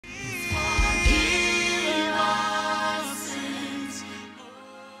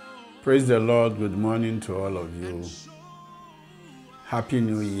Praise the Lord. Good morning to all of you. Happy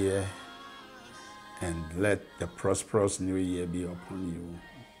New Year, and let the prosperous New Year be upon you.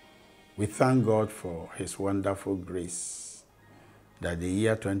 We thank God for His wonderful grace that the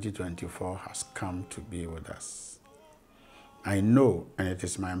year 2024 has come to be with us. I know, and it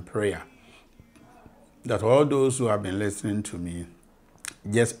is my prayer, that all those who have been listening to me,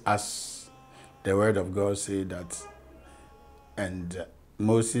 just as the word of God says that, and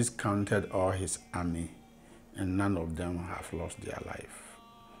Moses counted all his army, and none of them have lost their life.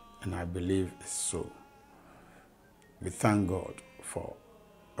 And I believe it's so. We thank God for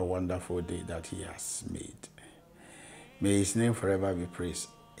a wonderful day that He has made. May His name forever be praised.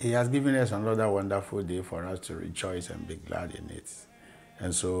 He has given us another wonderful day for us to rejoice and be glad in it.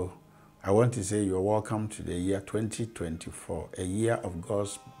 And so I want to say you're welcome to the year 2024, a year of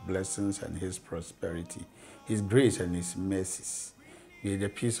God's blessings and His prosperity, His grace and His mercies. May the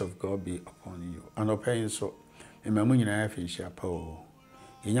peace of God be upon you. And upon so, remember you have in Shapo.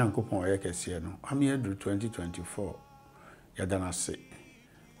 In young coupon, I'm here through 2024. Yadana say,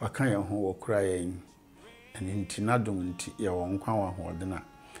 what kind of home crying and in Tinadum, your own crown or dinner.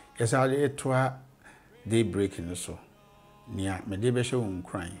 Yes, I did 2 daybreak in the so near Medebesho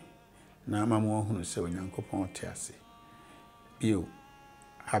crying. Now, my mom who say when young coupon tears. You,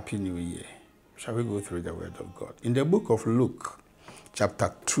 Happy New Year. Shall we go through the word of God? In the book of Luke,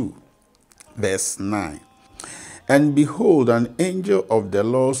 chapter 2, verse 9. And behold, an angel of the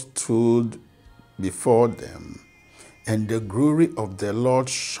Lord stood before them, and the glory of the Lord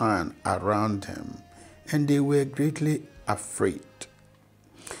shone around them, and they were greatly afraid.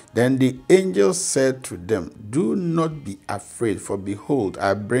 Then the angel said to them, do not be afraid, for behold,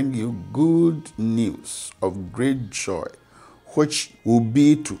 I bring you good news of great joy, which will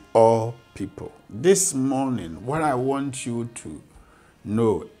be to all people. This morning, what I want you to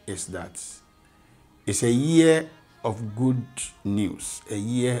know is that it's a year of good news, a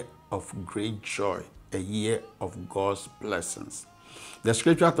year of great joy, a year of God's blessings. The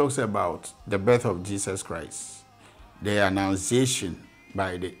scripture talks about the birth of Jesus Christ, the annunciation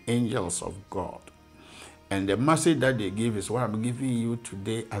by the angels of God. And the message that they give is what I'm giving you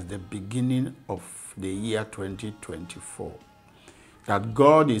today as the beginning of the year 2024. That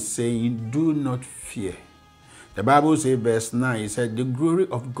God is saying, do not fear. The Bible says, verse 9, it said, the glory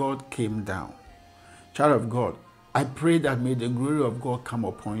of God came down. Child of God, I pray that may the glory of God come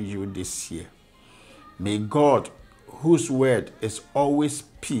upon you this year. May God, whose word is always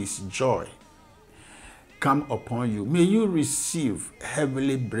peace, joy, come upon you. May you receive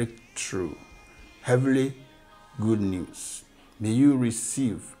heavenly breakthrough, heavenly good news. May you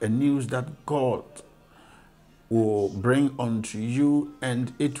receive a news that God will bring unto you,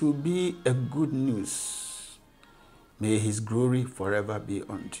 and it will be a good news. May His glory forever be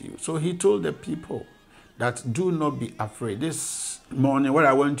unto you. So He told the people that do not be afraid. This morning, what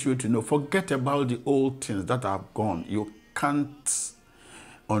I want you to know, forget about the old things that are gone. You can't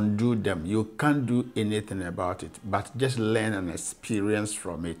undo them. You can't do anything about it, but just learn and experience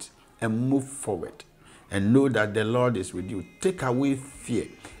from it and move forward. And know that the Lord is with you. Take away fear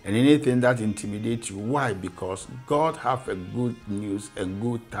and anything that intimidates you. Why? Because God has a good news and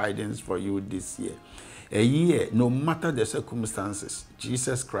good tidings for you this year. A year, no matter the circumstances,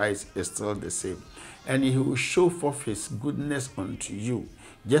 Jesus Christ is still the same. And He will show forth His goodness unto you.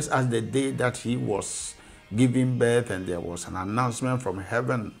 Just as the day that He was giving birth and there was an announcement from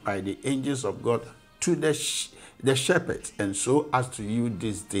heaven by the angels of God to the shepherds. And so as to you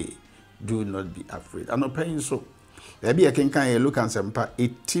this day, do not be afraid. I'm not paying so. There be a king can look and sempa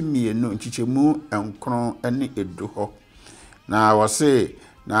etimi no chichemu enkron ene eduho. Na I was say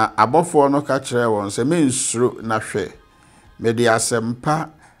na abofo no ka kire won se me nsuro na hwe me de asempa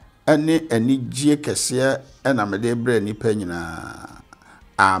ene anigye kese na me de bre nipa nyina.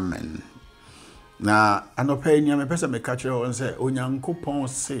 Amen. Na anopa nya me pese me ka kire won se onyankopon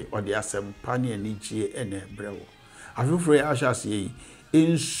se o de asempa ne anigye ene bre wo. Afufure ya hwase yi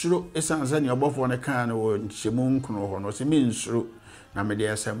insuro esanza ne obofo ne kan no wo nchemu nkuno ho no se me insuro na me de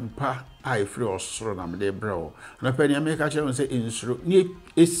asempa ai free osoro na me de brewo na pani ameka che won se insuro ni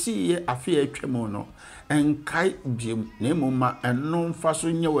esiye afi atwemu no enkai biem na emuma eno mfa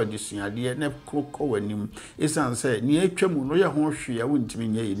so nye wadisuade ne kokko wanim esanse ni atwemu no ye ho hwe a wontimi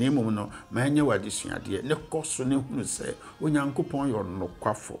nye yi na emum no ma nye wadisuade ne koso ne hunu se onyankopon yo no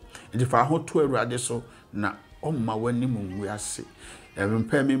kwafo ndi fa ho to awurade so na ɔmma w'anim ngu ase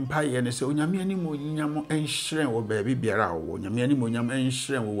mpɛ me mpaeɛ ne sɛ onyame anim onyam enhyerɛn wɔ baabi biara a wɔwɔ onyame anim onyam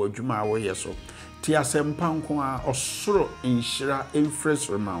enhyerɛn wɔ adwuma a wɔyɛ so ti asɛmpa nko a ɔsoro nhyira emfrɛ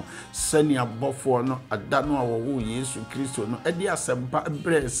soro ma sɛnea abɔfoɔ no ada no a wɔwɔ Yesu Kristo no ɛde asɛmpa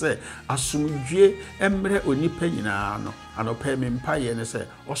brɛ sɛ asomdwie emmerɛ onipa nyinaa no anɔpɛ me mpaeɛ ne sɛ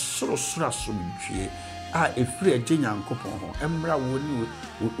ɔsoro soro asomdwie a efiri agye Nyankopɔn ho emra wo ni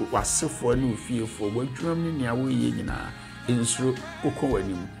wasefoɔ ne ofiefoɔ wadwuam ne nea wɔyɛ nyinaa insuro kokɔ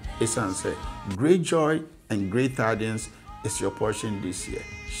w'anim esan sɛ great joy and great tidings is your portion this year.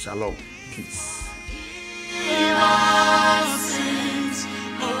 Shalom, peace.